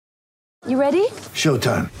You ready?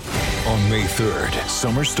 Showtime. On May 3rd,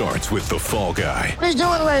 summer starts with The Fall Guy. Let's do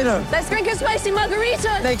it later. Let's drink a spicy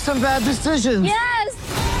margarita. Make some bad decisions. Yes!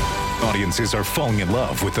 Audiences are falling in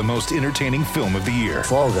love with the most entertaining film of the year.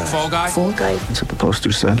 Fall Guy. Fall Guy? Fall guy. That's what the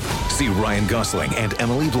poster said. See Ryan Gosling and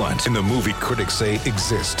Emily Blunt in the movie critics say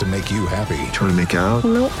exists to make you happy. Trying to make it out?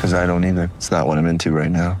 Nope. Because I don't either. It's not what I'm into right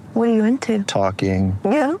now. What are you into? Talking.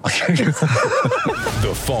 Yeah.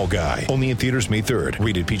 The Fall Guy. Only in theaters May 3rd.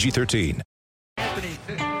 Rated PG-13. Anthony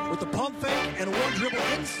with the pump fake and one dribble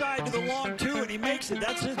inside to the long two, and he makes it.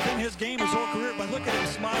 That's been his game his whole career. But look at him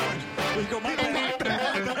smiling. We go, my bad.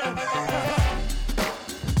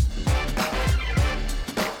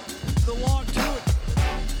 The long two.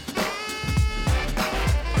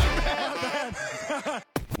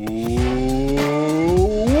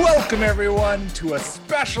 Welcome everyone to a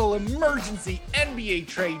special emergency NBA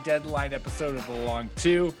trade deadline episode of The Long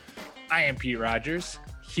Two. I am Pete Rogers.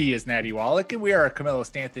 He is Natty Wallach, and we are a Camilo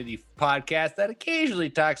Stanthony podcast that occasionally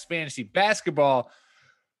talks fantasy basketball.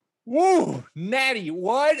 Woo, Natty,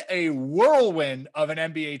 what a whirlwind of an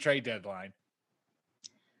NBA trade deadline.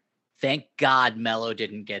 Thank God Melo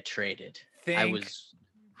didn't get traded. God,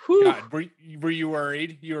 were you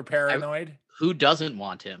worried? You were paranoid? Who doesn't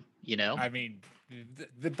want him, you know? I mean,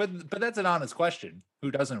 but that's an honest question.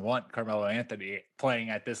 Who doesn't want Carmelo Anthony playing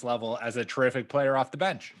at this level as a terrific player off the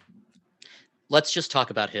bench? Let's just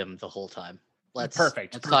talk about him the whole time. Let's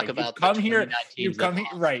talk about You've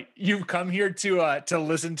come here to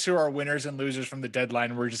listen to our winners and losers from the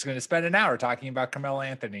deadline. We're just going to spend an hour talking about Carmelo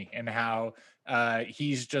Anthony and how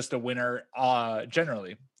he's just a winner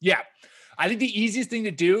generally. Yeah. I think the easiest thing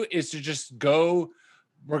to do is to just go.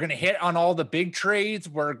 We're going to hit on all the big trades.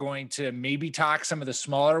 We're going to maybe talk some of the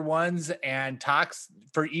smaller ones and talks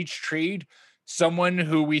for each trade. Someone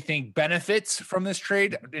who we think benefits from this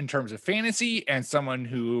trade in terms of fantasy and someone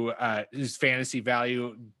who whose fantasy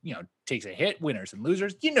value, takes a hit, winners and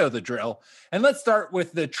losers. You know the drill. And let's start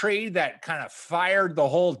with the trade that kind of fired the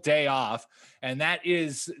whole day off. And that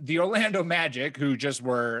is the Orlando Magic, who just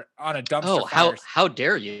were on a dumpster fire. How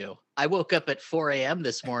dare you? I woke up at 4 a.m.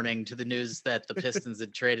 this morning to the news that the Pistons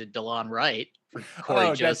had traded DeLon Wright for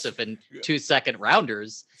Corey Joseph and 2 second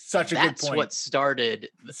rounders. Good point. That's what started.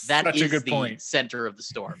 That is the point. Center of the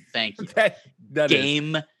storm. Thank you. that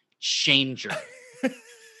Game changer.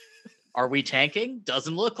 Are we tanking?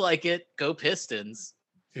 Doesn't look like it. Go Pistons.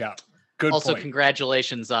 Yeah. Good also, point.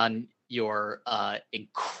 Congratulations on your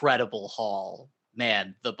incredible haul.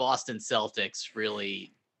 Man, the Boston Celtics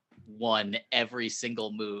really won every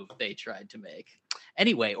single move they tried to make.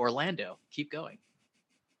 Anyway, Orlando, keep going.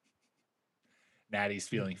 Natty's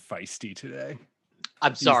feeling feisty today.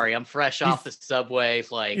 I'm sorry, I'm fresh off the subway.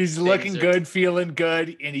 Like he's looking good, feeling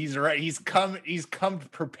good, and he's right. He's come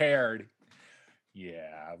prepared.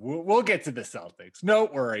 Yeah, we'll get to the Celtics.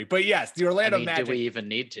 Don't worry. But yes, the Orlando Magic. Do we even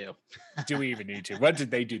need to? What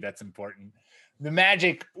did they do that's important? The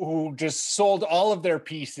Magic, who just sold all of their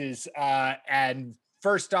pieces, and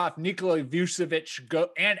first off, Nikola Vucevic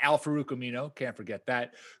and Al-Farouq Amino, can't forget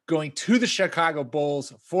that, going to the Chicago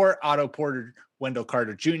Bulls for Otto Porter, Wendell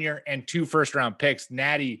Carter Jr., and 2 first-round picks.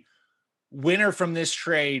 Natty, winner from this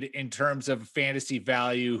trade in terms of fantasy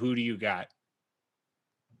value, who do you got?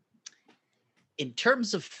 In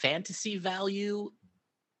terms of fantasy value,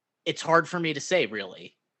 it's hard for me to say,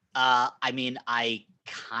 really. I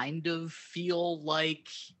kind of feel like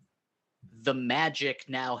the Magic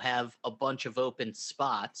now have a bunch of open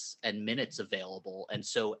spots and minutes available. And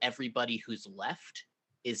so everybody who's left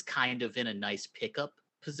is kind of in a nice pickup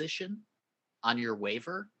position on your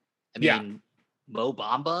waiver. Mo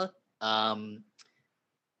Bamba,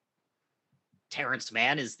 Terrence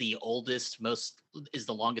Mann is the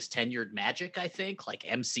longest tenured Magic, I think, like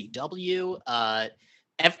MCW.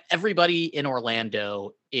 Everybody in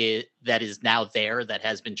Orlando that is now there, that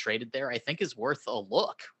has been traded there, I think is worth a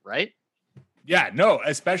look, right? Yeah, no,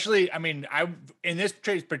 especially, in this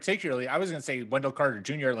trade particularly, I was going to say Wendell Carter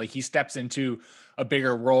Jr., like he steps into a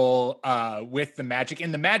bigger role with the Magic.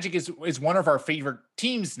 And the Magic is one of our favorite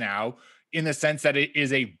teams now, in the sense that it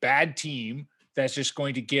is a bad team that's just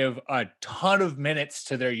going to give a ton of minutes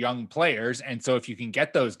to their young players. And so if you can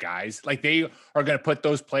get those guys, like they are going to put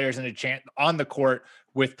those players in a chance on the court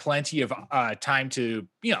with plenty of time to,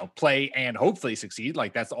 play and hopefully succeed.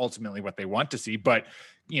 Like that's ultimately what they want to see. But,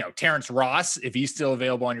 Terrence Ross, if he's still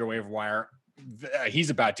available on your waiver wire, he's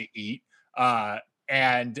about to eat.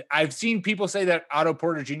 And I've seen people say that Otto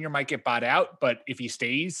Porter Jr. might get bought out, but if he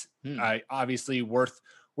stays, obviously worth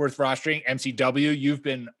rostering. MCW, you've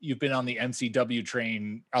been on the MCW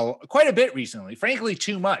train quite a bit recently, frankly,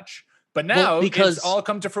 too much. But now because it's all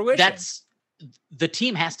come to fruition. the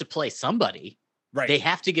team has to play somebody. Right. They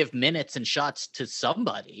have to give minutes and shots to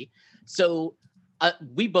somebody. So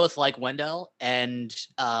we both like Wendell, and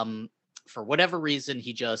for whatever reason,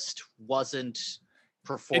 he just wasn't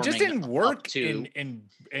performing. It just didn't work to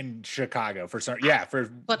in Chicago for some.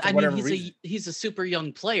 But I mean, he's a super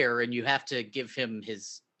young player, and you have to give him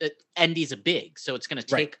his. And he's a big, so it's going to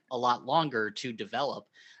take a lot longer to develop.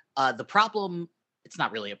 The problem, it's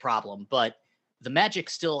not really a problem, but the Magic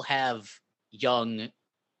still have young,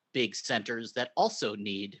 big centers that also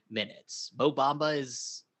need minutes. Mo Bamba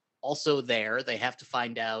is also there. They have to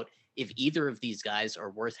find out if either of these guys are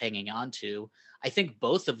worth hanging on to. I think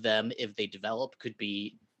both of them, if they develop, could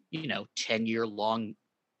be, 10-year-long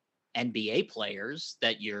NBA players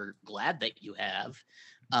that you're glad that you have.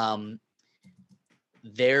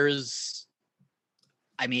 There's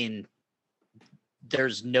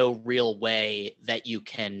no real way that you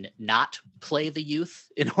can not play the youth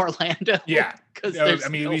in Orlando. Yeah. Because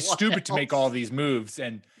it'd be stupid to make all these moves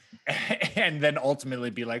and then ultimately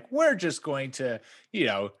be like, we're just going to,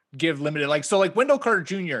 give limited, like Wendell Carter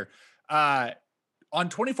Jr. On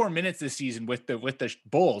 24 minutes this season with the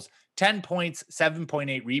Bulls, 10 points,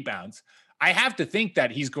 7.8 rebounds. I have to think that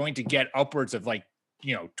he's going to get upwards of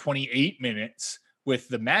 28 minutes with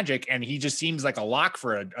the Magic, and he just seems like a lock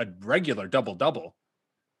for a regular double-double.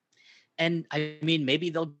 And I mean,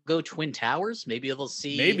 maybe they'll go Twin Towers. Maybe they'll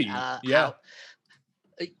see. Maybe, how,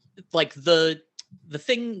 the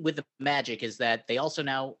thing with the Magic is that they also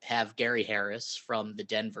now have Gary Harris from the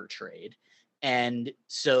Denver trade. And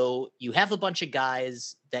so you have a bunch of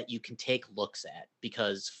guys that you can take looks at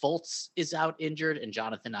because Fultz is out injured and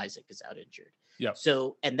Jonathan Isaac is out injured. Yeah.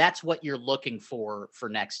 So, and that's what you're looking for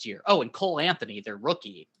next year. Oh, and Cole Anthony, their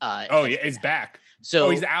rookie. He's back. So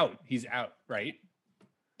he's out. He's out, right?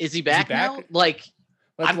 Is he back now? Let's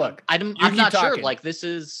look. I'm not sure. Like this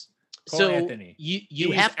is Cole Anthony.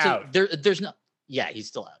 You have to. Out. There's no. Yeah, he's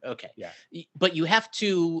still out. Okay. Yeah. But you have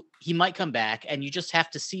to. He might come back, and you just have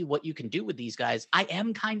to see what you can do with these guys. I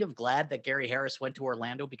am kind of glad that Gary Harris went to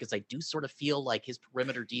Orlando because I do sort of feel like his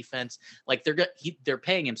perimeter defense, like they're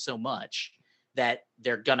paying him so much that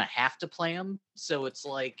they're gonna have to play him. So it's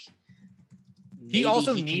like he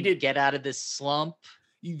also needed to get out of this slump.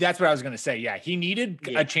 That's what I was going to say. Yeah. He needed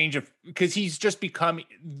a change because he's just become,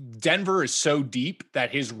 Denver is so deep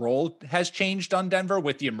that his role has changed on Denver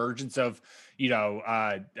with the emergence of,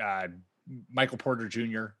 Michael Porter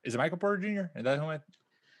Jr. Is it Michael Porter Jr.? Is that who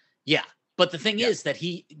Yeah. But the thing is that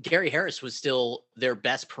Gary Harris was still their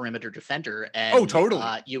best perimeter defender. And totally.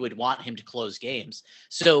 You would want him to close games.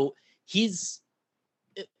 So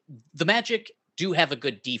the Magic do have a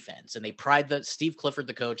good defense, and they Steve Clifford,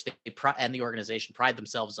 the coach, and the organization pride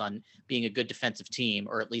themselves on being a good defensive team,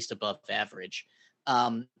 or at least above average.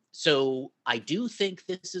 So I do think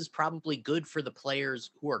this is probably good for the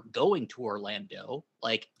players who are going to Orlando,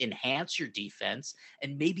 like enhance your defense,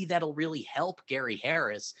 and maybe that'll really help Gary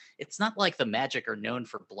Harris. It's not like the Magic are known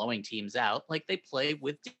for blowing teams out. Like they play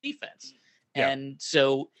with defense. Yeah. And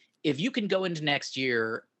so if you can go into next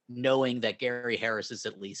year knowing that Gary Harris is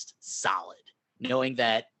at least solid, knowing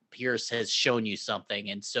that Pierce has shown you something,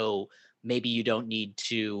 and so maybe you don't need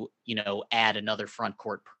to, add another front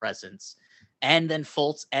court presence. And then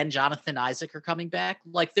Fultz and Jonathan Isaac are coming back.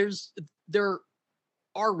 Like there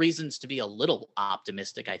are reasons to be a little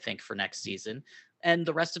optimistic, I think, for next season. And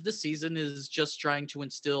the rest of the season is just trying to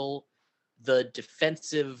instill the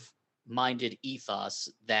defensive-minded ethos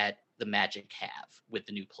that the Magic have with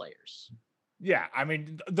the new players. Yeah, I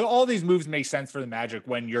mean, all these moves make sense for the Magic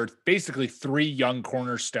when you're basically three young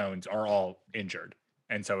cornerstones are all injured.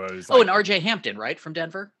 And so it was and RJ Hampton, right, from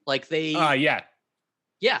Denver? Like they yeah.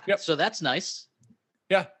 Yep. So that's nice.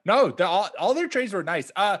 Yeah. No, all their trades were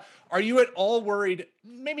nice. Are you at all worried?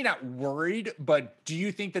 Maybe not worried, but do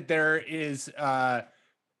you think that there is a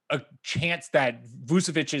chance that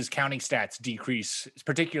Vucevic's counting stats decrease,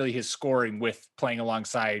 particularly his scoring with playing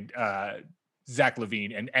alongside Zach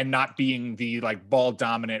LaVine and not being the ball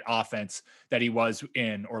dominant offense that he was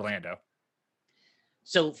in Orlando?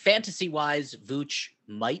 So fantasy wise, Vooch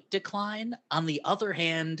might decline. On the other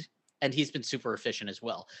hand, and he's been super efficient as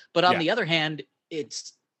well. But on the other hand,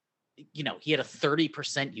 it's, he had a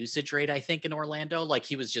 30% usage rate, I think, in Orlando. Like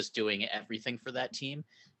he was just doing everything for that team.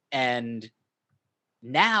 And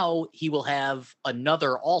now he will have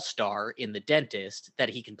another all-star in the dentist that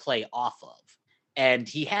he can play off of. And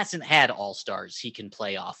he hasn't had all-stars he can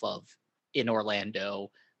play off of in Orlando,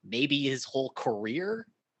 maybe his whole career.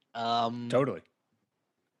 Totally.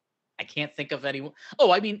 I can't think of anyone.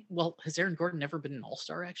 Oh, I mean, has Aaron Gordon never been an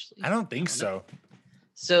all-star, actually? I don't think so.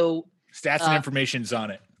 So stats and information's on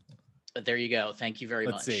it. There you go. Thank you very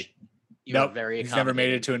much. Let's see. You are Nope, very he's never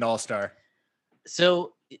made accommodating. it to an All-Star.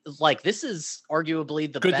 So, like, this is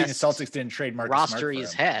arguably the Good thing the best Celtics didn't trade Marcus roster Smart for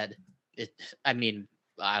he's him. had. I mean,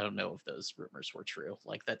 I don't know if those rumors were true.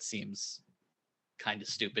 Like, that seems kind of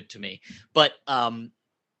stupid to me. But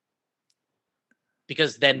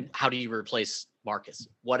because then how do you replace Marcus?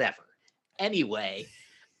 Whatever. Anyway,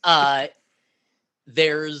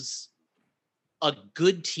 there's a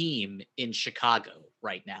good team in Chicago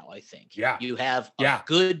right now, I think. Yeah. You have a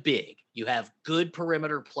good big. You have good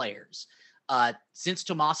perimeter players. Since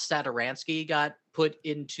Tomas Satoransky got put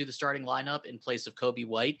into the starting lineup in place of Kobe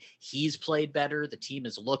White, he's played better. The team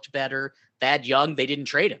has looked better. Thad Young, they didn't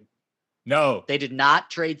trade him. No. They did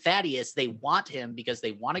not trade Thaddeus. They want him because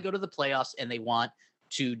they want to go to the playoffs and they want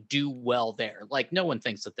to do well there. Like, no one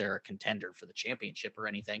thinks that they're a contender for the championship or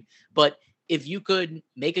anything. But if you could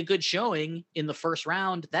make a good showing in the first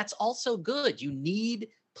round, that's also good. You need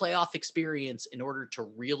playoff experience in order to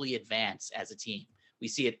really advance as a team. We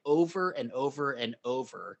see it over and over and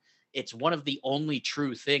over. It's one of the only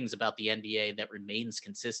true things about the NBA that remains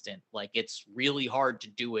consistent. Like, it's really hard to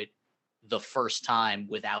do it the first time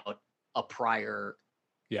without a prior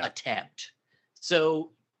attempt.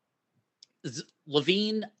 So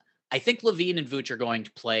Levine, I think Levine and Vooch are going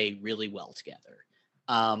to play really well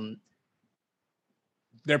together.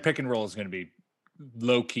 Their pick and roll is going to be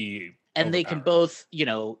low key. And they can both,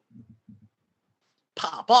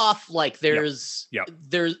 pop off. Like, there's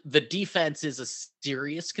the defense is a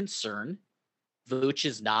serious concern. Vooch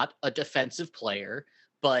is not a defensive player,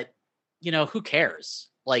 but who cares?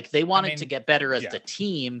 Like, they wanted to get better as the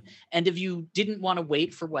team. And if you didn't want to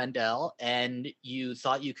wait for Wendell and you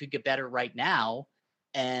thought you could get better right now,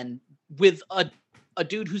 and with a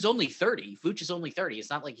dude who's only 30, Vooch is only 30.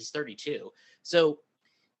 It's not like he's 32. So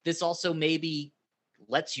this also maybe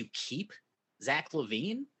lets you keep Zach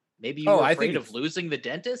LaVine. Maybe you were afraid of losing the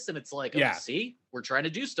dentist, and it's like, see, we're trying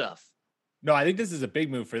to do stuff. No, I think this is a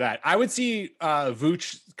big move for that. I would see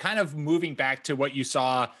Vooch kind of moving back to what you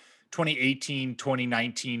saw 2018,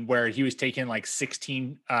 2019, where he was taking like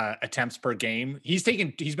 16 attempts per game. He's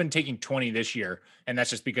been taking 20 this year. And that's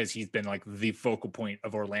just because he's been like the focal point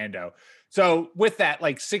of Orlando. So with that,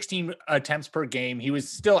 like 16 attempts per game, he was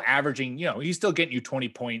still averaging, he's still getting you 20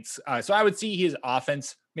 points. So I would see his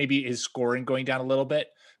offense, maybe his scoring going down a little bit,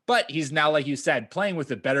 but he's now, like you said, playing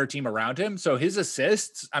with a better team around him. So his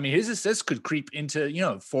assists could creep into,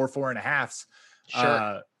 4.5.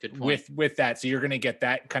 Sure. Good point. With that. So you're going to get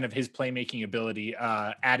that kind of his playmaking ability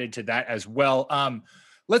added to that as well.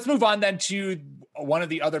 Let's move on then to one of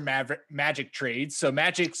the other Magic trades. So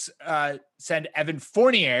Magic's send Evan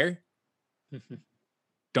Fournier.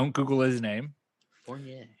 Don't Google his name.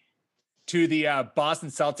 Fournier. To the Boston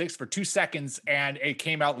Celtics for 2 seconds. And it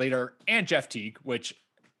came out later. And Jeff Teague, which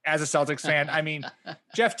as a Celtics fan, I mean,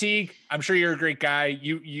 Jeff Teague, I'm sure you're a great guy.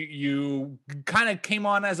 You kind of came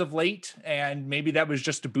on as of late, and maybe that was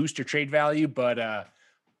just to boost your trade value. But I'm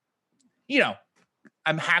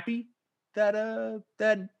happy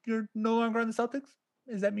that you're no longer on the Celtics.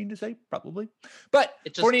 Is that mean to say? Probably, but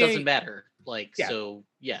it just doesn't matter. Like, so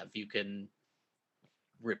if you can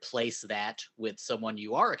replace that with someone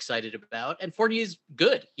you are excited about, and Fournier's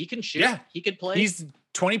good. He can shoot. Yeah, he can play. He's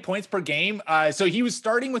 20 points per game. So he was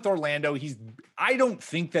starting with Orlando. I don't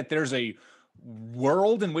think that there's a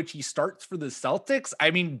world in which he starts for the Celtics.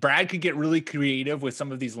 I mean, Brad could get really creative with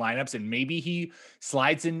some of these lineups and maybe he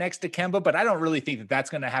slides in next to Kemba, but I don't really think that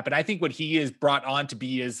that's going to happen. I think what he is brought on to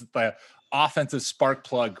be is the offensive spark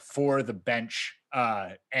plug for the bench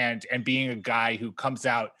and being a guy who comes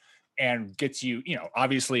out and gets you,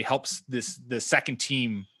 obviously helps the second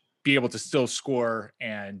team be able to still score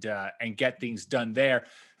and get things done there.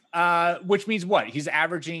 Which means what? He's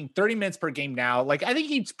averaging 30 minutes per game now. Like, I think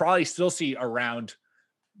he'd probably still see around,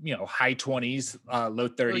 high 20s, low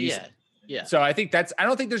 30s. Oh, yeah. So I think I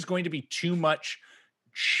don't think there's going to be too much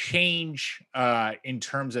change in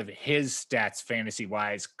terms of his stats fantasy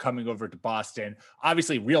wise coming over to Boston.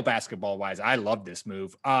 Obviously, real basketball wise, I love this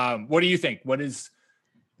move. What do you think? What are your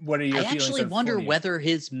feelings? I actually wonder whether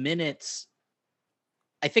his minutes,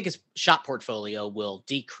 I think his shot portfolio will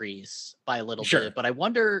decrease by a little bit, but I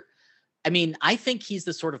wonder, I think he's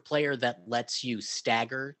the sort of player that lets you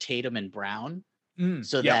stagger Tatum and Brown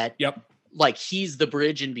that like he's the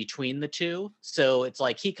bridge in between the two. So it's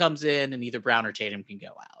like he comes in and either Brown or Tatum can go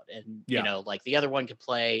out and, like the other one can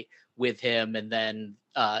play with him. And then,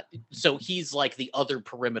 so he's like the other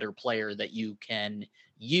perimeter player that you can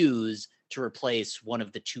use to replace one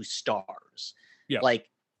of the two stars.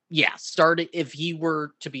 If he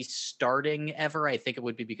were to be starting ever, I think it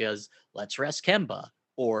would be because let's rest Kemba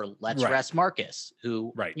or let's Right. rest Marcus,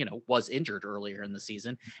 who, Right. was injured earlier in the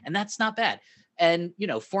season. And that's not bad. And,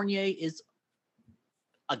 Fournier is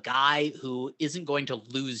a guy who isn't going to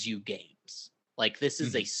lose you games. Like, this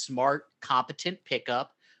is a smart, competent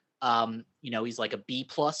pickup. He's like a B+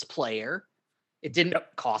 player. It didn't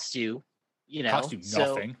cost you, Cost you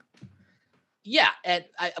nothing. Yeah, and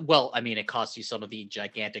it cost you some of the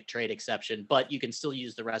gigantic trade exception, but you can still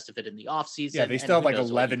use the rest of it in the offseason. Yeah, they still have who like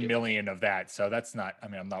knows what you 11 do. million of that. So that's not,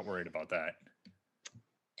 I'm not worried about that.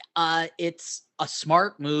 It's a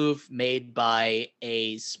smart move made by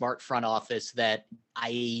a smart front office that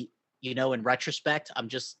in retrospect, I'm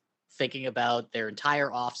just thinking about their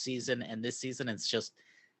entire offseason and this season. It's just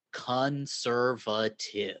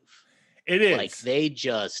conservative. It is. Like, they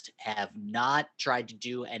just have not tried to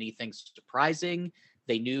do anything surprising.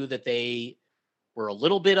 They knew that they were a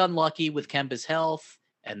little bit unlucky with Kemba's health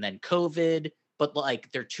and then COVID, but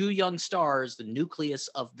like, their two young stars, the nucleus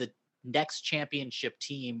of the next championship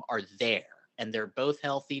team, are there, and they're both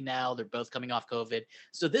healthy now. They're both coming off COVID.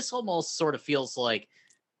 So this almost sort of feels like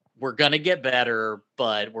we're going to get better,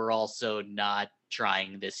 but we're also not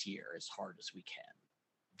trying this year as hard as we can.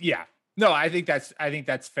 Yeah. No, I think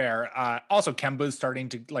that's fair. Also, Kemba's starting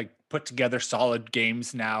to put together solid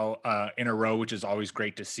games now in a row, which is always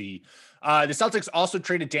great to see. The Celtics also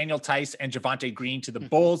traded Daniel Tice and Javonte Green to the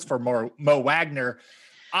Bulls for Mo Wagner.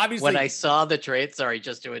 Obviously, when I saw the trade, sorry,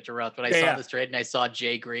 just to interrupt, when I saw this trade and I saw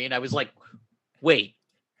Jay Green, I was like, wait,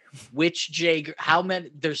 which Jay? How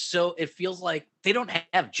many? It feels like they don't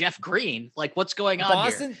have Jeff Green. Like, what's going on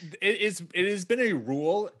Boston, here? It has been a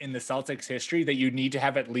rule in the Celtics history that you need to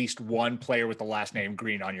have at least one player with the last name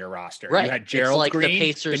Green on your roster. Right. You had Gerald like Green, the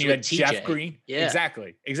Pacers, then you had with TJ. Jeff Green. Yeah.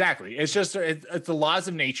 Exactly. It's just it's the laws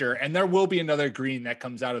of nature, and there will be another Green that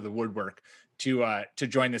comes out of the woodwork to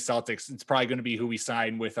join the Celtics. It's probably going to be who we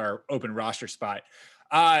sign with our open roster spot.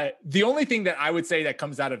 The only thing that I would say that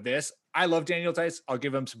comes out of this, I love Daniel Tice. I'll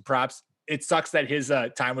give him some props. It sucks that his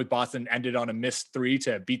time with Boston ended on a missed 3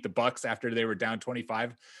 to beat the Bucks after they were down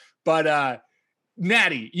 25. But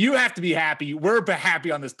Natty, you have to be happy. We're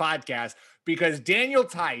happy on this podcast because Daniel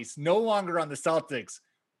Tice no longer on the Celtics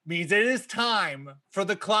means it is time for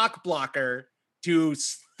the clock blocker to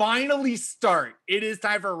finally start. It is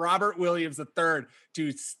time for Robert Williams III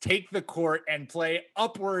to take the court and play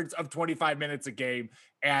upwards of 25 minutes a game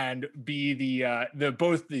and be the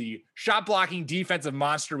both the shot blocking defensive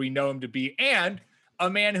monster we know him to be, and a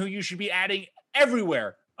man who you should be adding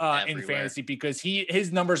everywhere in fantasy, because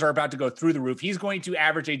his numbers are about to go through the roof. He's going to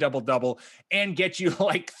average a double-double and get you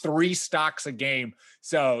like 3 stocks a game.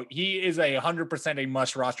 So he is 100% a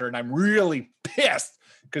must roster. And I'm really pissed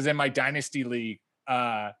because in my dynasty league,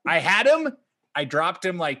 I had him. I dropped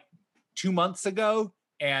him like 2 months ago.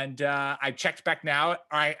 And I checked back now.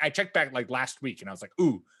 I checked back like last week, and I was like,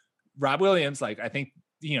 "Ooh, Rob Williams!" Like, I think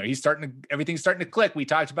everything's starting to click. We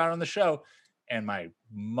talked about it on the show, and my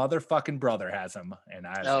motherfucking brother has him. And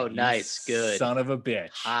I was like, nice, good, son of a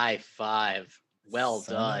bitch! High five, well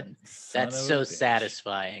done. That's so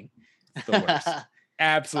satisfying. The worst,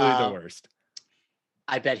 absolutely the worst.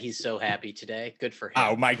 I bet he's so happy today. Good for him.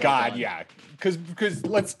 Oh my God. Yeah. Cause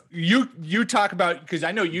you talk about, cause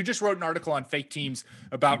I know you just wrote an article on Fake Teams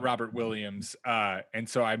about Robert Williams. And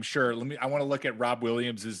so I'm sure, I want to look at Rob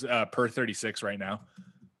Williams's per 36 right now.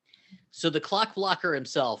 So the clock blocker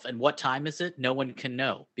himself, and what time is it? No one can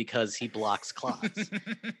know because he blocks clocks.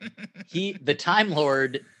 The Time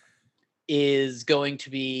Lord is going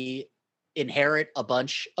to inherit a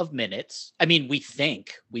bunch of minutes. I mean,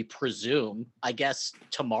 we presume, I guess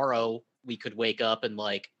tomorrow we could wake up and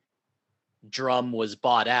like Drum was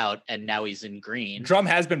bought out and now he's in Green. Drum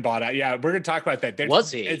has been bought out. Yeah. We're going to talk about that. Was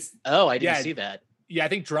he? I didn't see that. Yeah. I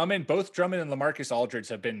think both Drummond and LaMarcus Aldridge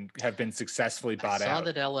have been successfully bought out. I saw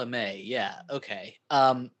that LMA. Yeah. Okay.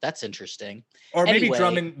 That's interesting. Or maybe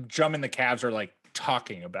Drum and the Cavs are like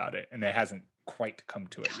talking about it and it hasn't quite come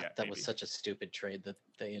to it yet. That was such a stupid trade that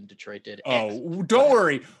they in Detroit did. Oh, don't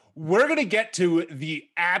worry. We're going to get to the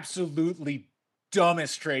absolutely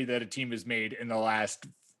dumbest trade that a team has made in the last,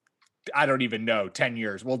 I don't even know, 10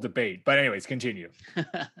 years. We'll debate. But anyways, continue.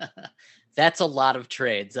 That's a lot of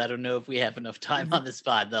trades. I don't know if we have enough time on the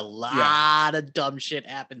spot. A lot of dumb shit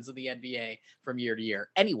happens in the NBA from year to year.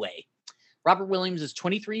 Anyway, Robert Williams is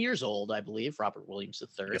 23 years old, I believe. Robert Williams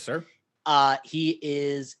III. Yes, sir. He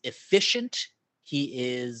is efficient. He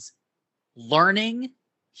is learning.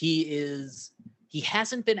 He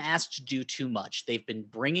hasn't been asked to do too much. They've been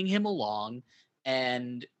bringing him along,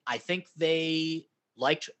 and I think they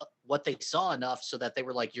liked what they saw enough so that they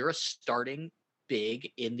were like, you're a starting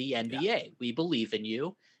big in the NBA. Yeah. We believe in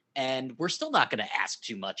you, and we're still not going to ask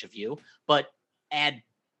too much of you, but add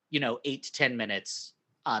 8 to 10 minutes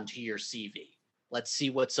onto your CV. Let's see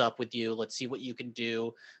what's up with you. Let's see what you can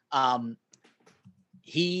do.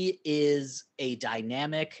 He is a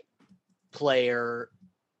dynamic player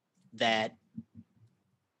that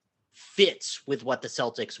fits with what the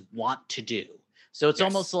Celtics want to do. So it's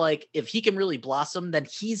almost like if he can really blossom, then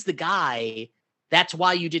he's the guy. That's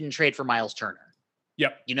why you didn't trade for Miles Turner.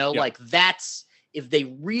 Yep. Like that's if they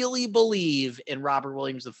really believe in Robert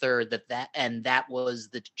Williams III, that was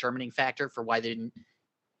the determining factor for why they didn't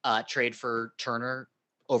trade for Turner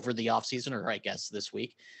over the offseason, or I guess this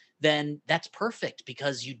week, then that's perfect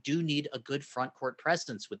because you do need a good front court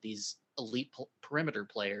presence with these elite perimeter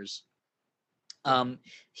players.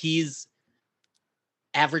 He's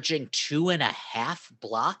averaging 2.5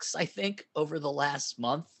 blocks, I think, over the last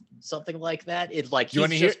month, something like that. It's like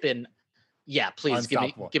he's just been, please give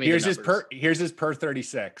me here's the numbers. Here's his per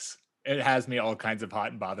 36. It has me all kinds of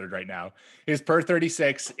hot and bothered right now. His per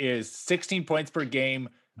 36 is 16 points per game,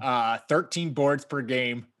 13 boards per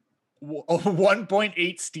game,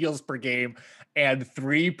 1.8 steals per game, and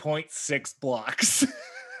 3.6 blocks.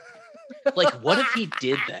 Like, what if he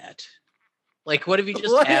did that? Like, what if he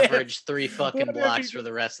just averaged 3 fucking blocks for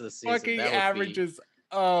the rest of the season? Fucking averages.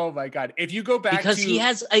 Oh my God. If you go back because he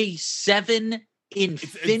has a 7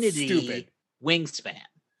 infinity wingspan.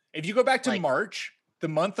 If you go back to March, the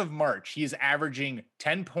month of March, he is averaging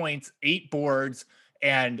 10 points, 8 boards,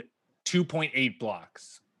 and 2.8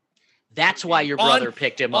 blocks. That's why your brother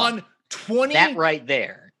picked him on up. 20 that right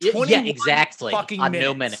there. Yeah, exactly. On minutes.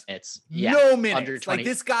 no minutes. Yeah, no minutes. Under 20, like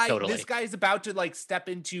this guy, totally. This guy is about to like step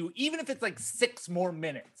into, even if it's like 6 more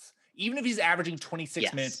minutes, even if he's averaging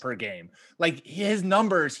 26 minutes per game, like his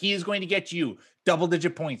numbers, he is going to get you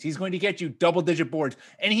double-digit points. He's going to get you double-digit boards,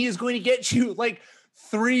 and he is going to get you like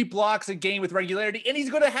 3 blocks a game with regularity. And he's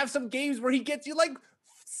going to have some games where he gets you like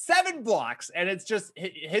 7 blocks, and it's just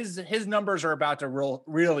his numbers are about to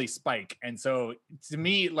really spike. And so to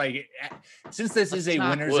me, like, since this is a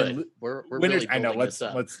winners and we're winners, really I know. Let's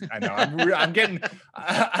I know. I'm getting.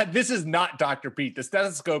 This is not Dr. Pete. The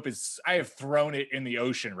stethoscope is. I have thrown it in the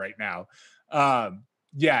ocean right now.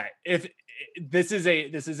 If this is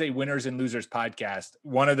a winners and losers podcast,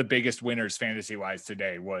 one of the biggest winners fantasy wise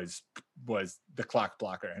today was the clock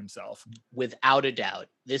blocker himself. Without a doubt,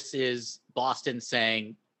 this is Boston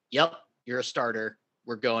saying, yep, you're a starter.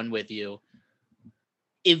 We're going with you.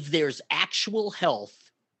 If there's actual health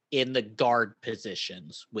in the guard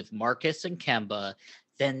positions with Marcus and Kemba,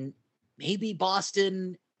 then maybe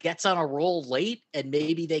Boston gets on a roll late and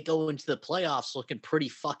maybe they go into the playoffs looking pretty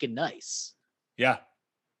fucking nice. Yeah.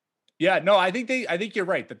 Yeah, no, I think you're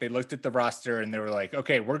right that they looked at the roster and they were like,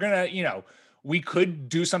 okay, we're going to, we could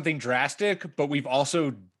do something drastic, but we've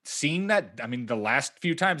also seen that. I mean, the last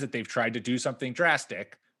few times that they've tried to do something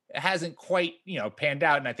drastic, it hasn't quite, panned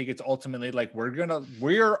out. And I think it's ultimately like,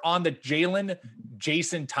 we're on the Jalen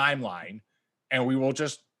Jason timeline, and we'll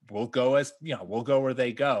go as, we'll go where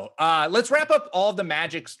they go. Let's wrap up all of the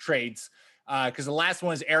Magic's trades. Cause the last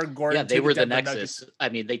one is Aaron Gordon. Yeah, they were the Nexus. Nuggets. I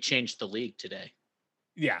mean, they changed the league today.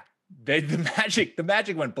 Yeah. The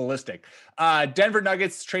Magic went ballistic. Denver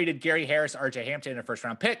Nuggets traded Gary Harris, RJ Hampton, and a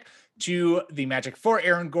first-round pick to the Magic for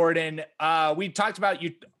Aaron Gordon. You already talked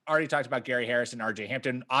about Gary Harris and RJ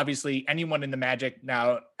Hampton. Obviously, anyone in the Magic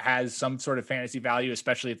now has some sort of fantasy value,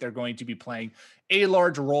 especially if they're going to be playing a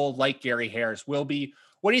large role like Gary Harris will be.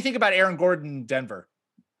 What do you think about Aaron Gordon in Denver?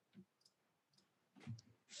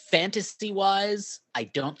 Fantasy-wise, I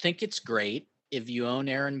don't think it's great. If you own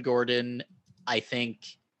Aaron Gordon, I think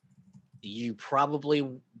you probably,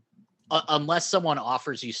 unless someone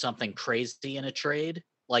offers you something crazy in a trade,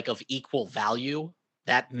 like of equal value,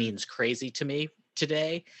 that means crazy to me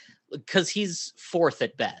today, because he's 4th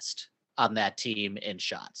at best on that team in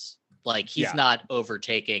shots. Like he's not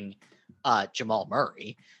overtaking Jamal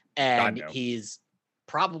Murray, and he's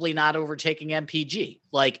probably not overtaking MPJ,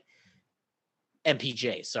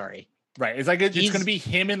 sorry. Right. It's like, it's going to be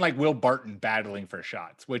him and like Will Barton battling for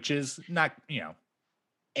shots, which is not,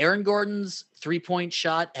 Aaron Gordon's 3-point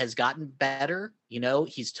shot has gotten better.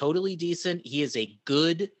 He's totally decent. He is a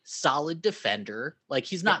good, solid defender. Like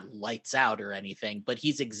he's not lights out or anything, but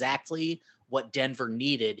he's exactly what Denver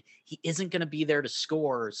needed. He isn't going to be there to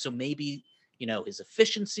score. So maybe, his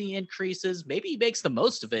efficiency increases. Maybe he makes the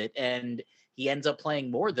most of it and he ends up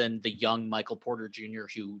playing more than the young Michael Porter Jr.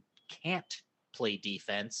 who can't play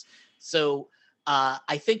defense. So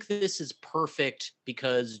I think this is perfect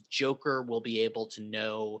because Joker will be able to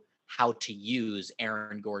know how to use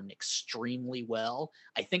Aaron Gordon extremely well.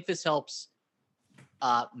 I think this helps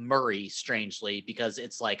Murray strangely because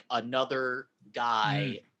it's like another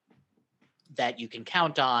guy that you can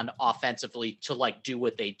count on offensively to like do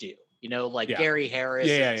what they do. You know, like Gary Harris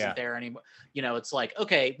isn't there anymore. You know, it's like,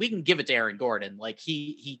 okay, we can give it to Aaron Gordon. Like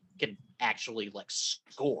he can actually like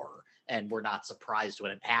score, and we're not surprised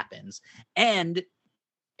when it happens. And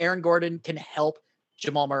Aaron Gordon can help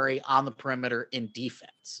Jamal Murray on the perimeter in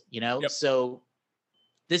defense, you know? So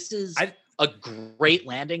this is a great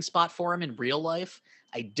landing spot for him in real life.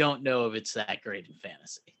 I don't know if it's that great in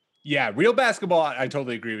fantasy. Yeah, real basketball, I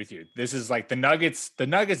totally agree with you. This is like the Nuggets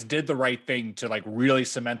did the right thing to like really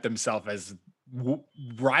cement themselves as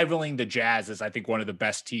rivaling the Jazz as I think one of the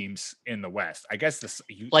best teams in the West. I guess this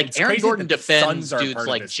like Aaron Gordon defends dudes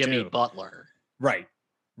like Jimmy Butler. Right.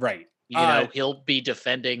 You know, he'll be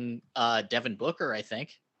defending Devin Booker, I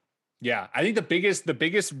think. Yeah, I think the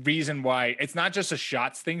biggest reason why it's not just a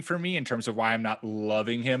shots thing for me in terms of why I'm not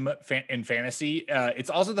loving him in fantasy. It's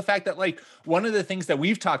also the fact that like one of the things that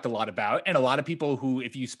we've talked a lot about, and a lot of people who,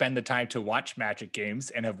 if you spend the time to watch Magic games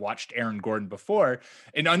and have watched Aaron Gordon before,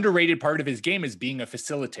 an underrated part of his game is being a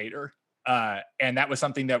facilitator. And that was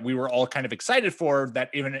something that we were all kind of excited for, that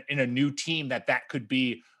even in a new team that could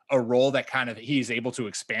be a role that kind of he's able to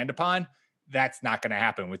expand upon. That's not going to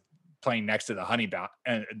happen with playing next to the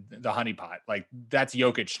honeypot. Like that's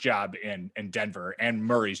Jokic's job in Denver, and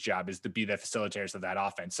Murray's job is to be the facilitators of that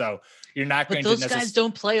offense. So you're not going to. Those guys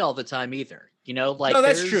don't play all the time either. You know, like no,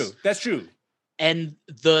 that's true. That's true. And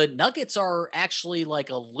the Nuggets are actually like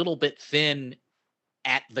a little bit thin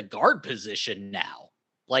at the guard position now.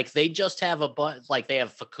 Like they just have they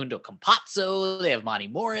have Facundo Campazzo, they have Monty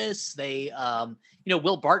Morris, they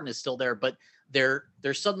Will Barton is still there, but they're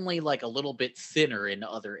suddenly like a little bit thinner in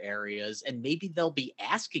other areas, and maybe they'll be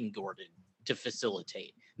asking Gordon to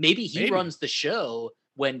facilitate. Maybe he runs the show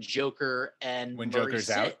when Joker and when Murray Joker's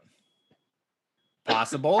sit. out.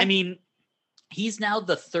 Possible. I mean, he's now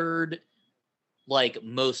the third like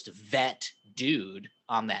most vet dude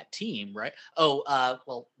on that team, right?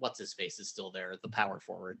 Well, what's his face is still there, the power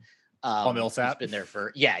forward. Paul Millsap. He's been there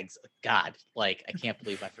for God, like I can't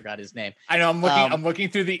believe I forgot his name. I know I'm looking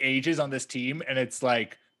through the ages on this team, and it's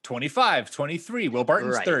like 25, 23, Will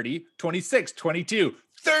Barton's 30, 26, 22,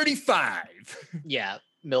 35. Yeah,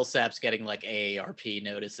 Millsap's getting like AARP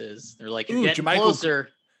notices. They're like, you're getting closer.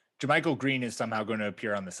 JaMychal Green is somehow going to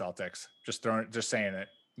appear on the Celtics. Just saying it.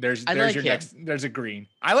 There's a green.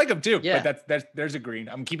 I like him too, but there's a green.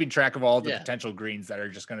 I'm keeping track of all the potential greens that are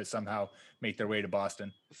just going to somehow make their way to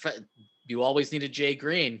Boston. You always need a Jay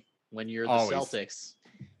Green when you're the Celtics.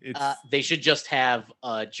 They should just have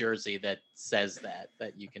a jersey that says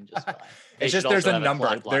that you can just buy. It's just there's a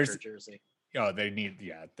number. There's jersey. Oh, there needs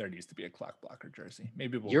to be a clock blocker jersey.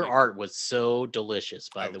 Maybe your art was so delicious,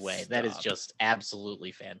 by the way. That is just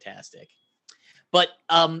absolutely fantastic. But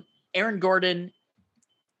Aaron Gordon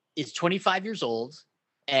is 25 years old,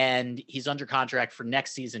 and he's under contract for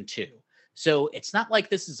next season too. So it's not like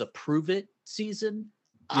this is a prove it season.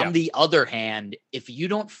 On the other hand, if you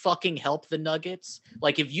don't fucking help the Nuggets,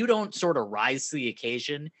 like if you don't sort of rise to the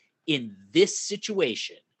occasion in this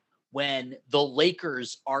situation, when the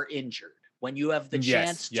Lakers are injured, when you have the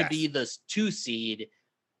chance to be the 2 seed,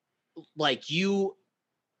 like you're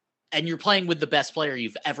playing with the best player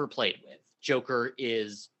you've ever played with. Joker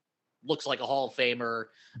looks like a Hall of Famer.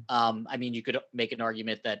 I mean, you could make an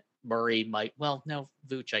argument that Murray might. Well, no,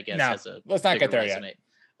 Vooch, I guess, has a. Let's not get there resume. yet.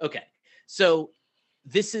 Okay, so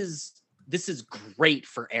this is great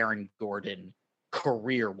for Aaron Gordon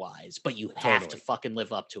career-wise, but you have to fucking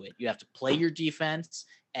live up to it. You have to play your defense,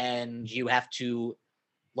 and you have to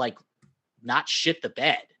like not shit the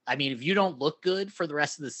bed. I mean, if you don't look good for the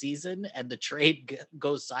rest of the season and the trade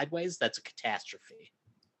goes sideways, that's a catastrophe.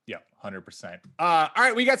 Yeah, 100%. All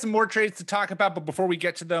right, we got some more trades to talk about, but before we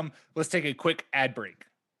get to them, let's take a quick ad break.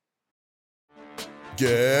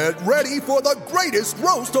 Get ready for the greatest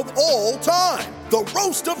roast of all time, the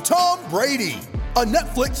Roast of Tom Brady, a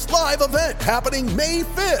Netflix live event happening May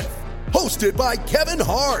 5th. Hosted by Kevin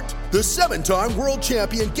Hart, the 7-time world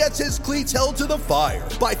champion gets his cleats held to the fire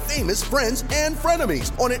by famous friends and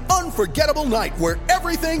frenemies on an unforgettable night where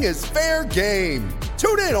everything is fair game.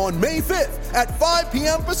 Tune in on May 5th at 5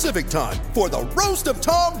 p.m. Pacific time for the Roast of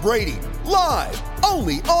Tom Brady, live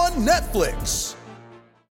only on Netflix.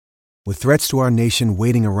 With threats to our nation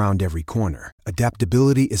waiting around every corner,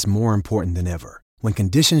 adaptability is more important than ever. When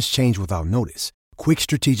conditions change without notice, quick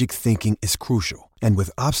strategic thinking is crucial. And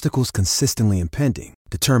with obstacles consistently impending,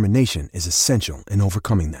 determination is essential in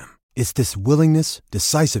overcoming them. It's this willingness,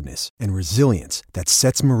 decisiveness, and resilience that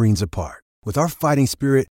sets Marines apart. With our fighting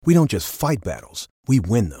spirit, we don't just fight battles, we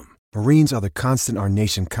win them. Marines are the constant our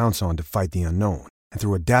nation counts on to fight the unknown. And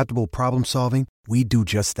through adaptable problem solving, we do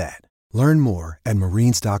just that. Learn more at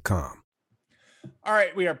Marines.com. All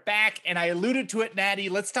right, we are back, and I alluded to it, Natty.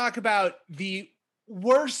 Let's talk about the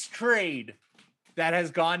worst trade that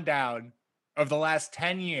has gone down of the last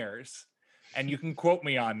 10 years, and you can quote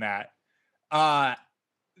me on that.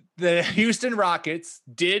 The Houston Rockets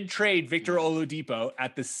did trade Victor Oladipo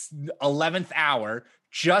at the 11th hour,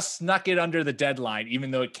 just snuck it under the deadline,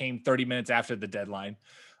 even though it came 30 minutes after the deadline.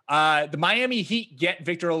 The Miami Heat get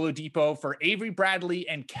Victor Oladipo for Avery Bradley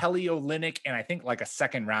and Kelly Olynyk, and I think like a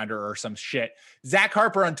second rounder or some shit. Zach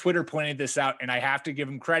Harper on Twitter pointed this out, and I have to give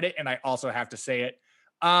him credit, and I also have to say it.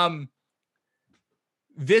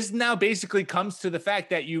 This now basically comes to the fact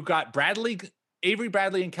that you got Avery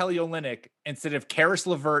Bradley and Kelly Olynyk instead of Karis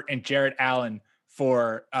LeVert and Jarrett Allen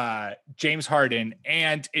for James Harden.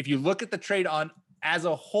 And if you look at the trade as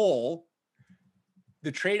a whole,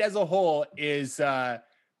 the trade as a whole is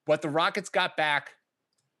what the Rockets got back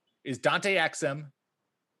is Dante Exum,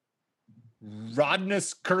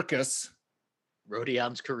 Rodness Kirkus,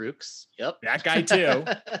 Rodions Karuks. Yep. That guy too.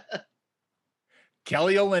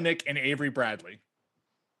 Kelly Olynyk and Avery Bradley.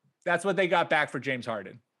 That's what they got back for James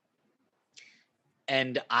Harden.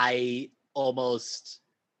 And I almost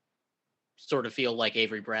sort of feel like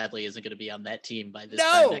Avery Bradley isn't going to be on that team by this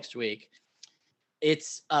time next week.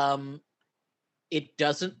 It's it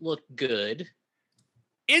doesn't look good.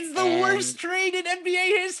 It's the worst trade in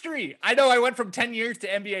NBA history. I know I went from 10 years to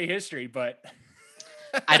NBA history, but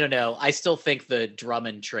I don't know. I still think the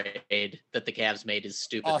Drummond trade that the Cavs made is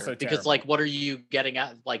stupid. Also because terrible. like, what are you getting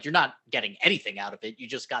out? Like, you're not getting anything out of it. You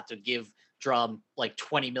just got to give Drum like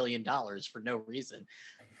 $20 million for no reason.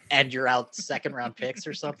 And you're out second round picks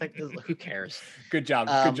or something. Who cares? Good job.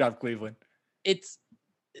 Good job, Cleveland. It's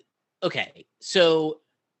okay. So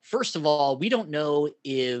first of all, we don't know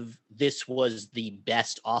if this was the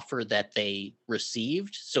best offer that they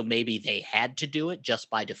received. So maybe they had to do it just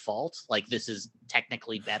by default. Like, this is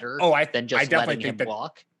technically better than just letting him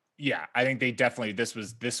walk. Yeah, I think they definitely, this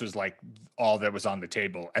was like all that was on the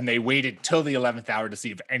table. And they waited till the 11th hour to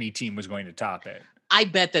see if any team was going to top it. I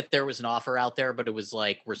bet that there was an offer out there, but it was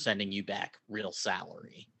like, we're sending you back real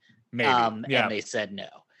salary. Maybe. And they said no.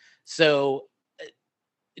 So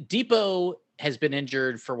Depot has been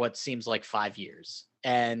injured for what seems like 5 years.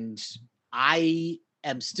 And I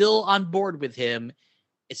am still on board with him,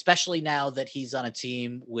 especially now that he's on a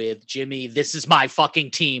team with Jimmy. This is my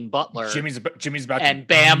fucking team, Butler. Jimmy's about and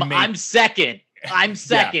bam, I'm second.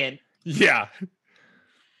 Yeah.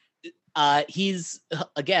 He's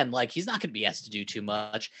again, like, he's not going to be asked to do too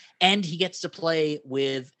much, and he gets to play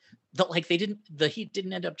with the Heat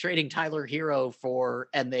didn't end up trading Tyler Hero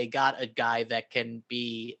and they got a guy that can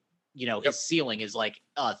be, his ceiling is like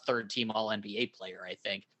a third team all NBA player. I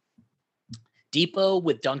think Depot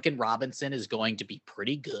with Duncan Robinson is going to be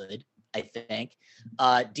pretty good. I think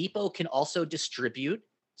Depot can also distribute.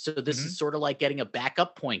 So this is sort of like getting a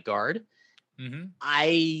backup point guard.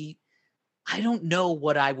 I don't know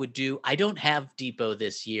what I would do. I don't have Depot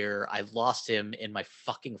this year. I lost him in my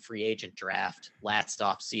fucking free agent draft last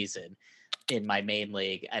off season in my main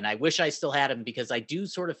league. And I wish I still had him, because I do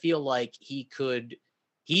sort of feel like he's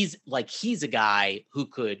a guy who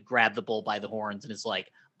could grab the bull by the horns and is like,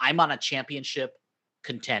 I'm on a championship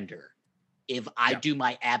contender. If I do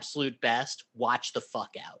my absolute best, watch the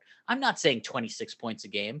fuck out. I'm not saying 26 points a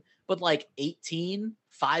game, but like 18,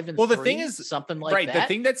 5 and 3, the thing is, something like that.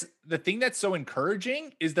 The thing that's so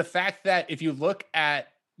encouraging is the fact that if you look at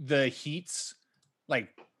the Heat's like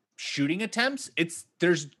shooting attempts,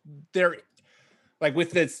 they're like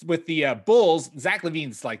with the Bulls, Zach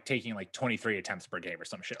LaVine's like taking like 23 attempts per game or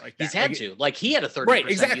some shit like that. He's had he had a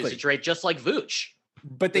 30% usage rate just like Vooch.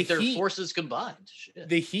 But their forces combined. Shit.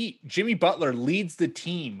 The Heat, Jimmy Butler leads the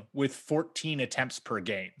team with 14 attempts per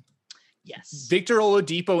game. Yes. Victor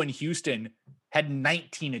Oladipo in Houston had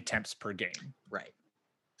 19 attempts per game. Right.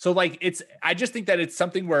 So like I just think that it's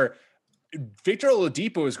something where Victor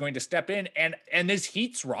Oladipo is going to step in, and this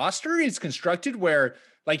Heat's roster is constructed where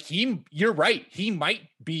like you're right. He might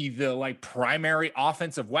be the like primary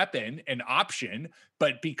offensive weapon and option,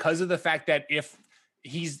 but because of the fact that if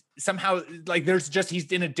he's somehow like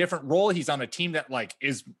he's in a different role. He's on a team that like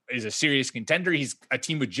is a serious contender. He's a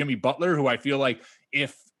team with Jimmy Butler, who I feel like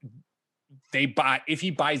if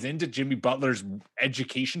he buys into Jimmy Butler's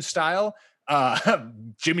education style,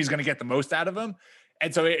 Jimmy's going to get the most out of him.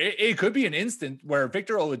 And so it could be an instant where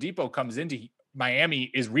Victor Oladipo comes into Miami,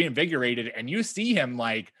 is reinvigorated, and you see him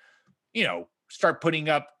like, start putting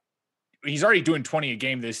up. He's already doing 20 a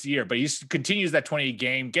game this year, but he continues that 20 a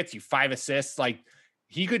game, gets you 5 assists. Like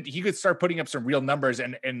he could start putting up some real numbers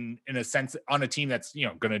and in a sense on a team that's,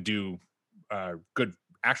 going to do good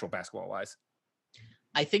actual basketball wise.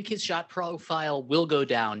 I think his shot profile will go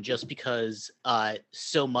down just because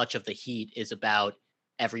so much of the Heat is about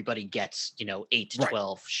everybody gets, 8 to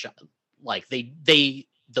 12 shot. Like the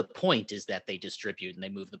point is that they distribute and they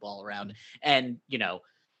move the ball around. And,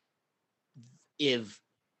 if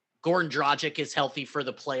Goran Dragic is healthy for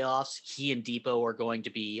the playoffs, he and Depot are going to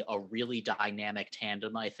be a really dynamic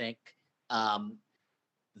tandem, I think.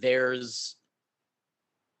 There's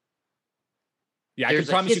I can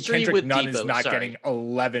promise you Kendrick Nunn is not getting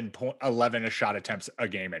 11 shot attempts a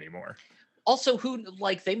game anymore. Also,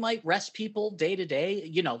 they might rest people day to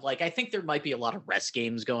day. I think there might be a lot of rest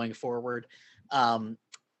games going forward.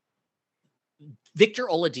 Victor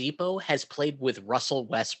Oladipo has played with Russell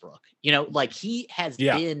Westbrook. He has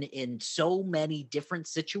been in so many different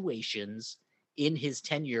situations in his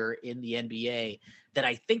tenure in the NBA that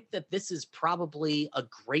I think that this is probably a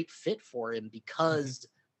great fit for him because,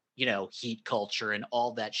 Heat culture and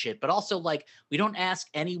all that shit. But also, we don't ask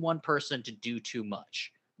any one person to do too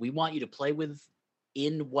much. We want you to play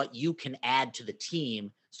in what you can add to the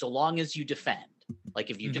team so long as you defend.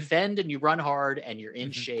 If you defend and you run hard and you're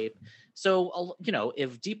in shape. So,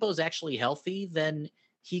 if Depot's actually healthy, then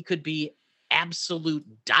he could be absolute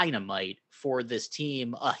dynamite for this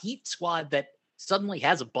team, a Heat squad that suddenly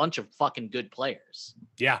has a bunch of fucking good players.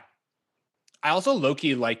 Yeah. I also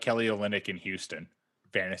low-key like Kelly Olynyk in Houston,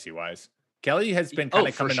 fantasy-wise. Kelly has been kind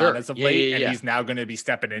of coming on as of late, and he's now going to be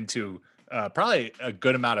stepping into probably a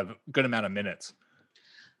good amount of minutes.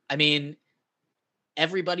 I mean,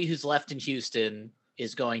 everybody who's left in Houston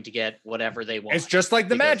is going to get whatever they want. It's just like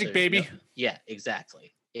the Magic, baby. Yeah,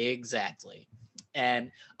 exactly.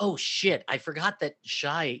 And oh shit, I forgot that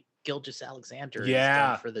Shai Gilgeous-Alexander is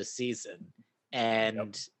done for this season,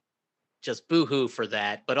 and just boohoo for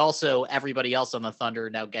that. But also, everybody else on the Thunder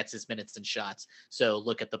now gets his minutes and shots. So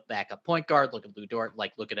look at the backup point guard, look at Lou Dort,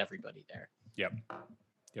 look at everybody there. Yep.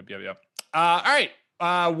 All right.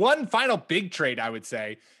 One final big trade, I would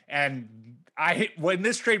say, and when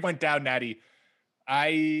this trade went down, Natty,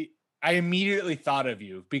 I immediately thought of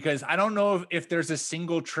you because I don't know if there's a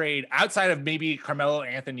single trade outside of maybe Carmelo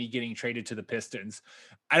Anthony getting traded to the Pistons.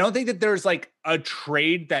 I don't think that there's a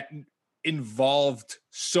trade that involved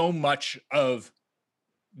so much of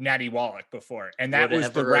Natty Wallach before. And that was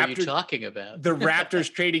the Raptors. You talking about? The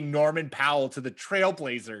Raptors trading Norman Powell to the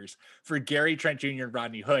Trailblazers for Gary Trent Jr. and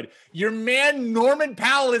Rodney Hood. Your man Norman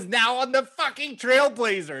Powell is now on the fucking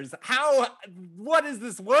Trailblazers. What is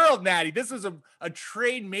this world, Natty? This was a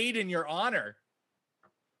trade made in your honor.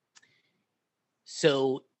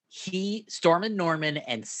 So Stormin Norman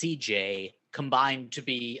and CJ combined to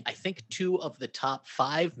be, I think, 2 of the top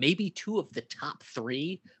 5, maybe 2 of the top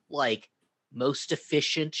 3, most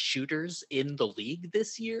efficient shooters in the league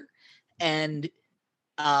this year. And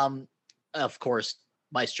of course,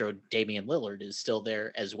 Maestro Damian Lillard is still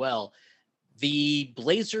there as well. The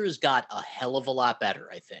Blazers got a hell of a lot better,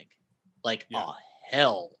 I think. A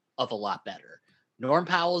hell of a lot better. Norm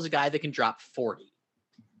Powell is a guy that can drop 40.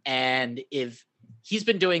 And if he's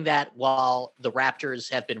been doing that while the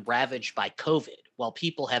Raptors have been ravaged by COVID, while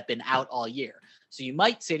people have been out all year. So you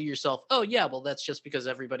might say to yourself, oh, yeah, well, that's just because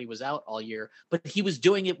everybody was out all year. But he was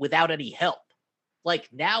doing it without any help.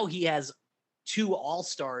 Now he has 2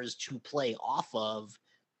 all-stars to play off of.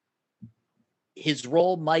 His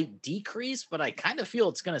role might decrease, but I kind of feel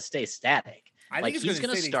it's going to stay static. I think he's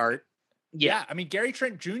going to start. Yeah. I mean, Gary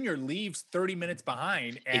Trent Jr. leaves 30 minutes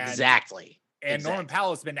behind. Exactly. And Norman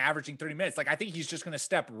Powell has been averaging 30 minutes. I think he's just going to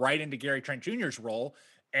step right into Gary Trent Jr.'s role.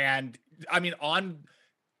 And I mean, on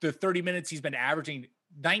the 30 minutes he's been averaging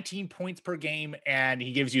 19 points per game and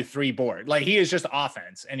he gives you 3 boards. He is just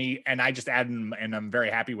offense. And I just added him and I'm very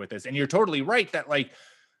happy with this. And you're totally right that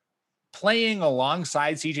playing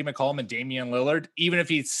alongside CJ McCollum and Damian Lillard, even if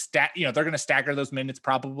he's they're going to stagger those minutes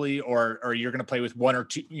probably, or you're going to play with 1 or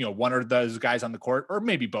 2, one of those guys on the court, or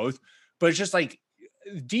maybe both. But it's just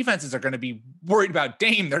defenses are going to be worried about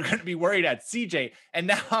Dame. They're going to be worried at CJ. And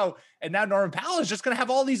now Norman Powell is just going to have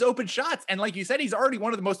all these open shots. And like you said, he's already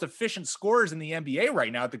one of the most efficient scorers in the NBA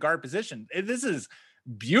right now at the guard position. This is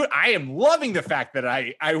beautiful. I am loving the fact that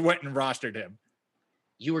I went and rostered him.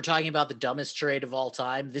 You were talking about the dumbest trade of all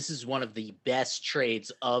time. This is one of the best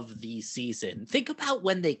trades of the season. Think about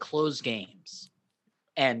when they close games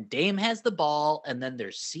and Dame has the ball and then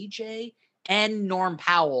there's CJ and Norm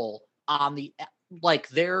Powell on the,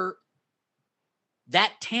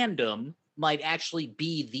 that tandem might actually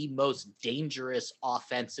be the most dangerous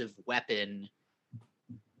offensive weapon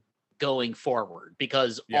going forward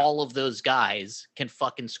because all of those guys can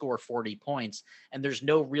fucking score 40 points and there's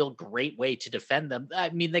no real great way to defend them. I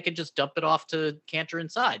mean, they could just dump it off to Cantor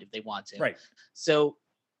inside if they want to. Right. So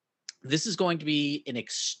this is going to be an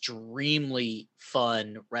extremely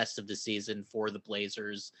fun rest of the season for the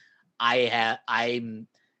Blazers. I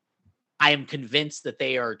am convinced that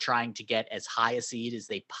they are trying to get as high a seed as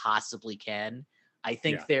they possibly can. I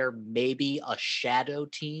think they're maybe a shadow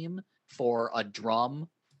team for a Drum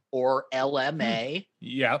or LMA.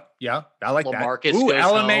 Yeah. I like LaMarcus that. Ooh, goes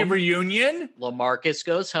LMA home. Reunion. LaMarcus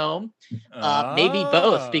goes home. Maybe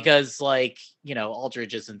both, because like,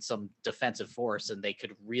 Aldridge isn't some defensive force and they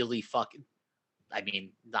could really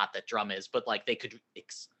not that Drum is, but like they could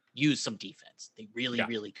use some defense. They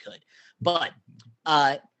really could. But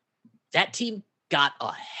that team got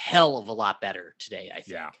a hell of a lot better today, I think.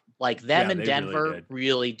 Yeah. Like them in Denver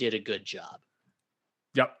really did a good job.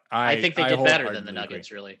 Yep. I think they did better than the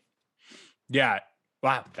Nuggets, really. Yeah.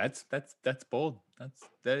 Wow. That's bold.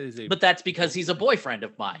 But that's because he's a boyfriend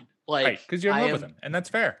of mine. Like, right, because you're in love with him, and that's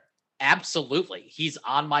fair. Absolutely. He's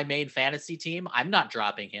on my main fantasy team. I'm not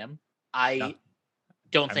dropping him. I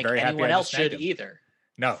don't think anyone else should either.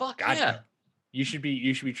 No. Fuck God, yeah. no. You should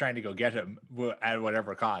be trying to go get him at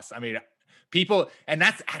whatever cost. I mean, people, and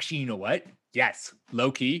that's actually, you know what? Yes,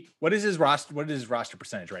 low key. What is his roster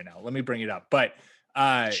percentage right now? Let me bring it up. But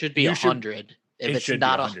it should be 100. If it's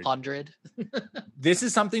not 100. This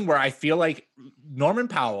is something where I feel like Norman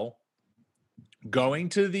Powell going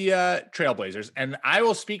to the Trailblazers, and I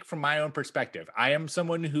will speak from my own perspective. I am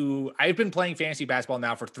someone who I've been playing fantasy basketball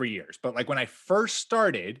now for 3 years, but like when I first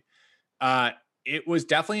started, it was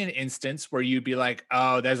definitely an instance where you'd be like,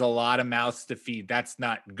 oh, there's a lot of mouths to feed. That's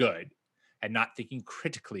not good. And not thinking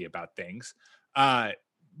critically about things.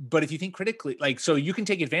 But if you think critically, like, so you can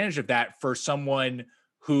take advantage of that for someone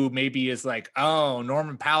who maybe is like, oh,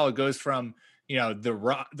 Norman Powell goes from,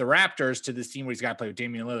 the Raptors to this team where he's got to play with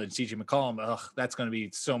Damian Lillard and CJ McCollum. Ugh, that's going to be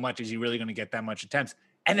so much. Is he really going to get that much attempts?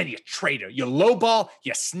 And then you trade him, you lowball,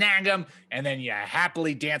 you snag him, and then you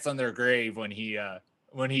happily dance on their grave when he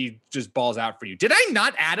just balls out for you. Did I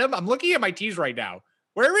not add him? I'm looking at my tees right now.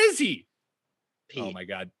 Where is he? Pete, oh my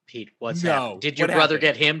God, Pete, what's happened? Did your brother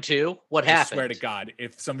get him too? What happened? I swear to God,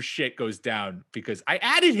 if some shit goes down because I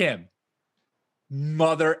added him,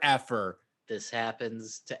 mother effer. This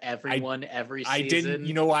happens to everyone every season. I didn't.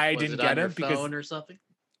 You know why I didn't get him? Because or something.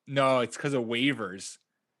 No, it's because of waivers.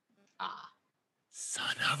 Ah,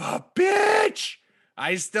 son of a bitch!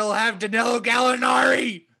 I still have Danilo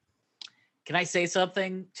Gallinari. Can I say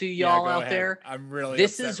something to y'all out there? I'm really.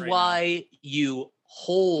 This is why you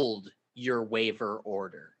hold your waiver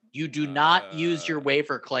order. You do not use your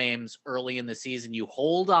waiver claims early in the season. You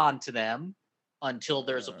hold on to them until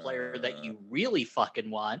there's a player that you really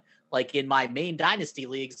fucking want. Like in my main dynasty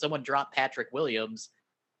league, someone dropped Patrick Williams.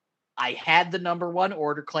 I had the number one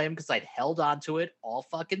order claim because I'd held on to it all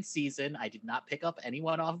fucking season. I did not pick up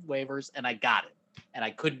anyone off of waivers, and I got it. And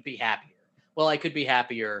I couldn't be happier. Well, I could be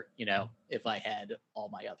happier, if I had all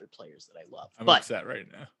my other players that I love. I'm upset right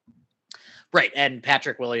now. Right, and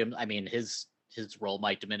Patrick Williams, I mean, his role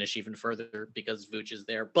might diminish even further because Vooch is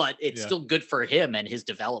there, but it's still good for him and his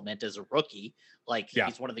development as a rookie. Like,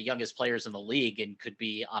 he's one of the youngest players in the league and could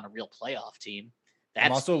be on a real playoff team.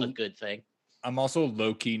 That's also a good thing. I'm also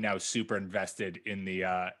low-key now super invested in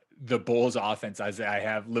the Bulls offense as I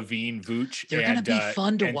have Levine, Vooch, They're going to be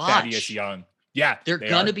fun to watch. Thaddeus Young. Yeah, they're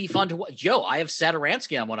going to be fun to watch. Yo, I have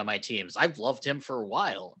Satoransky on one of my teams. I've loved him for a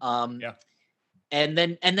while. And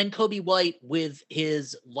then Kobe White with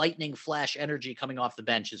his lightning flash energy coming off the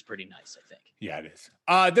bench is pretty nice, I think. Yeah, it is.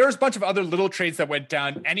 There was a bunch of other little trades that went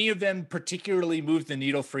down. Any of them particularly moved the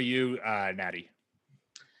needle for you, Natty?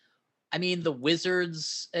 I mean, the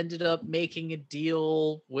Wizards ended up making a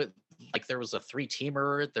deal with, like, there was a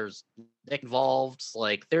 3-teamer. There's Nick involved.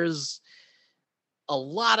 Like, there's a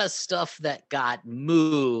lot of stuff that got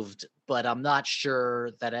moved, but I'm not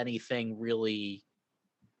sure that anything really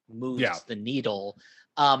moves the needle.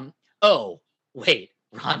 Oh, wait,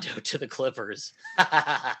 Rondo to the Clippers.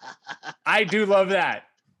 I do love that.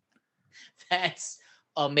 That's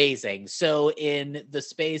amazing. So in the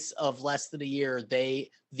space of less than a year,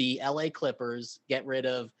 the LA Clippers get rid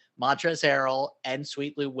of Montrezl Harrell and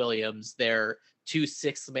Sweet Lou Williams. They're 2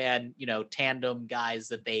 6-man, tandem guys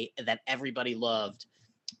that everybody loved.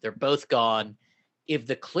 They're both gone. If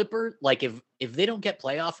the Clipper, like if they don't get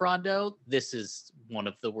playoff Rondo, this is one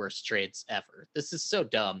of the worst trades ever. This is so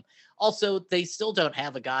dumb. Also, they still don't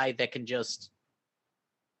have a guy that can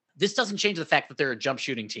this doesn't change the fact that they're a jump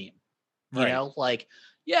shooting team. You know, like,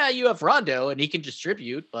 yeah, you have Rondo and he can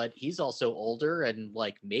distribute, but he's also older and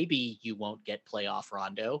like, maybe you won't get playoff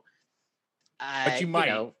Rondo. But you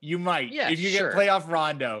might, yeah, if you get playoff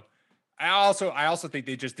Rondo. I also think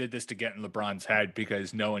they just did this to get in LeBron's head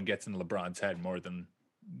because no one gets in LeBron's head more than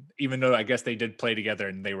even though I guess they did play together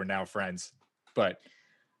and they were now friends. But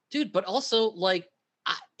dude, but also like,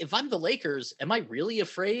 if I'm the Lakers, am I really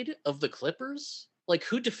afraid of the Clippers? Like,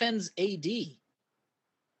 who defends AD?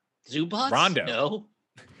 Zubac? Rondo. No.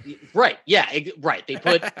 Right. Yeah. Right. They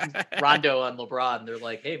put Rondo on LeBron. They're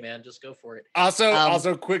like, hey man, just go for it.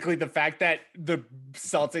 Also quickly, the fact that the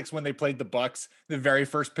Celtics, when they played the Bucks, the very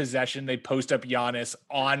first possession, they post up Giannis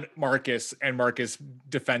on Marcus and Marcus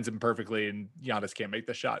defends him perfectly and Giannis can't make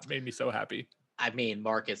the shot. Made me so happy. I mean,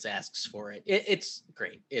 Marcus asks for it. It's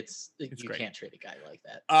great. It's you great. Can't trade a guy like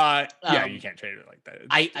that. Yeah, you can't trade it like that.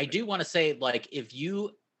 I do want to say, like, if you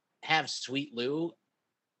have Sweet Lou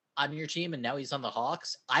on your team and now he's on the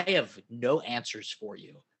Hawks, I have no answers for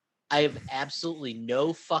you. I have absolutely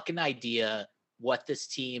no fucking idea what this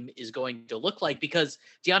team is going to look like because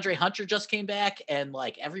DeAndre Hunter just came back and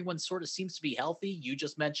like everyone sort of seems to be healthy. You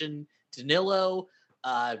just mentioned Danilo,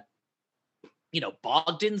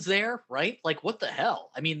 Bogdan's there, right? Like, what the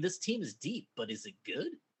hell? I mean, this team is deep, but is it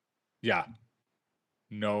good? Yeah.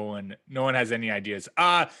 No one has any ideas.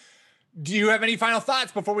 Do you have any final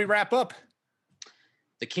thoughts before we wrap up?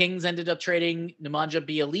 The Kings ended up trading Nemanja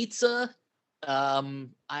Bjelica.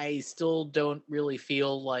 I still don't really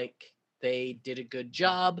feel like they did a good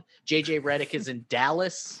job. JJ Redick is in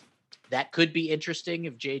Dallas. That could be interesting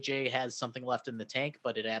if JJ has something left in the tank,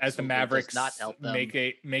 but it absolutely as the Mavericks does not help them.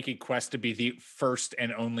 Make a quest to be the first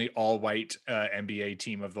and only all-white NBA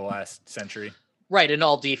team of the last century. Right, and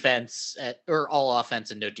all defense or all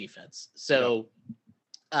offense and no defense. So,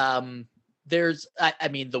 there's,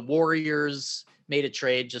 the Warriors made a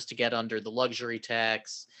trade just to get under the luxury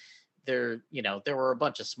tax. There were a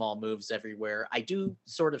bunch of small moves everywhere. I do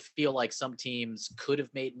sort of feel like some teams could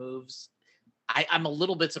have made moves. I'm a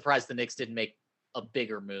little bit surprised the Knicks didn't make a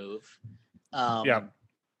bigger move.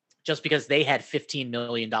 Just because they had $15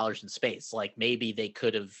 million in space. Like maybe they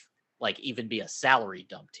could have like even be a salary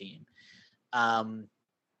dump team.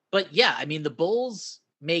 But yeah, I mean, the Bulls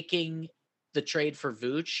making the trade for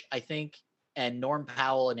Vooch, I think, and Norm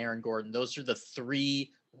Powell and Aaron Gordon, those are the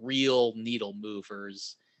three real needle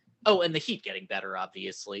movers. Oh, and the Heat getting better,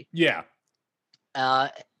 obviously. Yeah.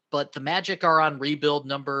 But the Magic are on rebuild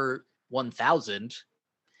number 1000.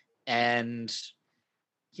 And,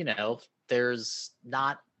 there's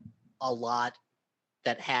not a lot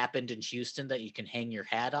that happened in Houston that you can hang your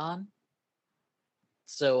hat on.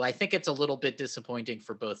 So I think it's a little bit disappointing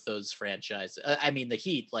for both those franchises. The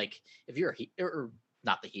Heat, like if you're a Heat, or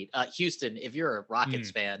not the Heat, Houston, if you're a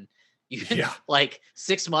Rockets fan, like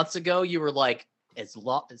 6 months ago, you were like,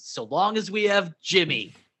 so long as we have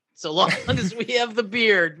Jimmy, so long as we have the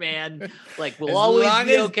beard, man, like we'll always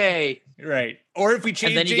be okay. Right. Or if we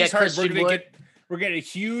change James Harden, we're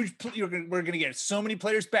gonna get so many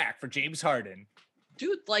players back for James Harden.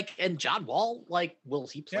 Dude, like, and John Wall, like, will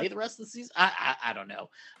he play the rest of the season? I don't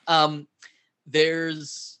know.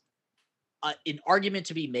 There's an argument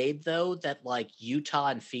to be made, though, that, like, Utah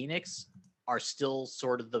and Phoenix are still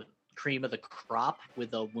sort of the cream of the crop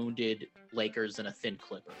with a wounded Lakers and a thin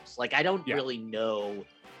Clippers. Like, I don't really know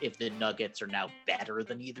if the Nuggets are now better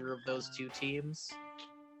than either of those two teams.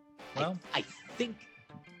 Well, I think,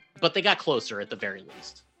 but they got closer at the very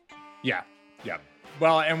least. Yeah.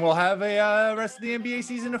 Well, and we'll have a rest of the NBA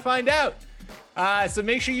season to find out. So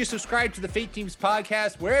make sure you subscribe to the Fake Teams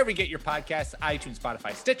podcast, wherever you get your podcasts, iTunes,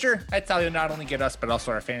 Spotify, Stitcher. That's how you'll not only get us, but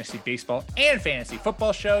also our fantasy baseball and fantasy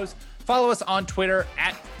football shows. Follow us on Twitter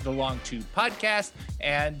at The Long Two Podcast.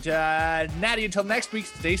 And Natty, until next week,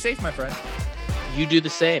 stay safe, my friend. You do the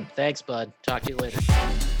same. Thanks, bud. Talk to you later.